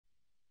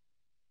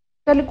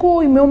Serikali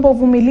kuu imeomba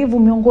uvumilivu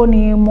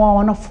miongoni mwa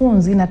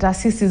wanafunzi na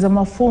taasisi za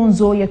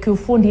mafunzo ya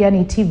kiufundi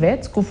yani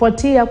TVET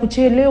kufuatia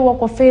kuchelewa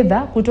kwa fedha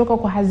kutoka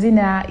kwa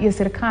hazina ya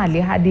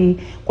serikali hadi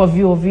kwa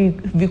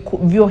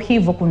vyuo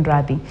hivyo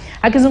kunradhi.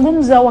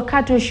 Akizungumza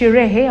wakati wa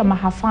sherehe ya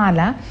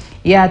mahafala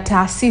ya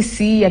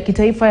taasisi ya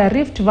kitaifa ya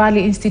Rift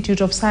Valley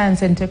Institute of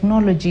Science and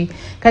Technology,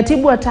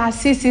 katibu wa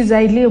taasisi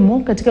za elimu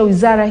katika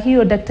wizara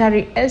hiyo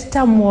Daktari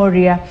Esther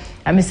Mworia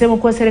amesema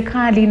kuwa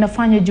serikali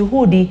inafanya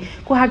juhudi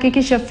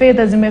kuhakikisha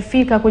fedha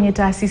zimefika kwenye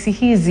taasisi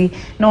hizi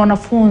na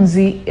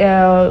wanafunzi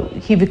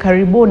hivi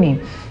karibuni.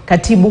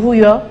 Katibu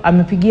huyo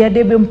amepigia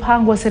debe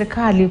mpango wa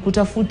serikali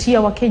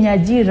kutafutia Wakenya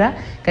ajira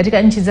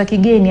katika nchi za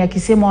kigeni,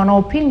 akisema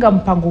wanaopinga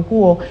mpango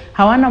huo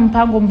hawana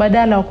mpango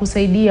mbadala wa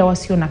kusaidia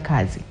wasio na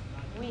kazi.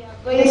 We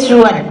are going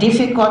through a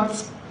difficult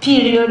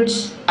period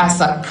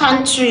as a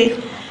country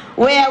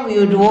where we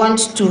would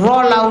want to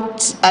roll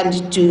out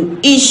and to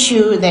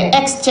issue the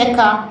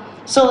exchequer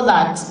so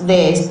that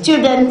the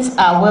students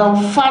are well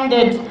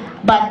funded,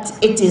 but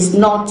it is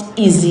not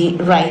easy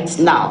right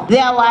now.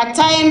 There were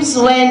times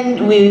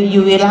when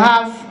you will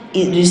have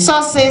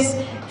resources.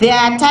 There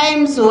are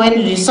times when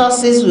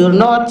resources will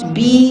not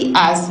be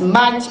as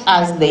much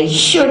as they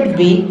should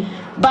be,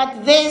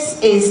 but this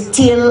is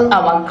still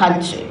our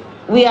country.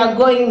 We are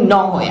going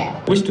nowhere.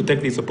 I wish to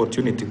take this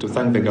opportunity to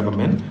thank the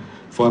government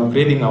for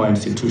upgrading our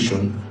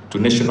institution to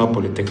national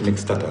polytechnic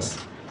status.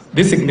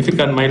 This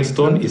significant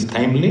milestone is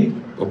timely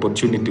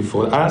opportunity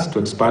for us to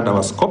expand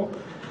our scope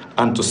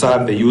and to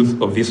serve the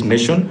youth of this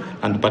nation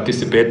and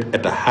participate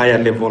at a higher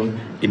level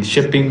in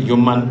shaping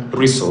human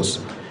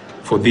resource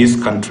for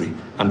this country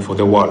and for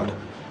the world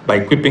by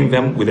equipping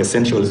them with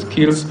essential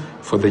skills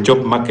for the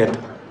job market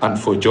and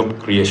for job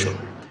creation.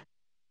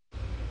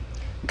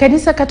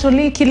 Kanisa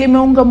Katoliki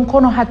limeunga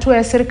mkono hatua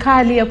ya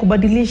serikali ya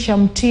kubadilisha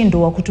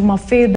mtindo wa kutuma fedha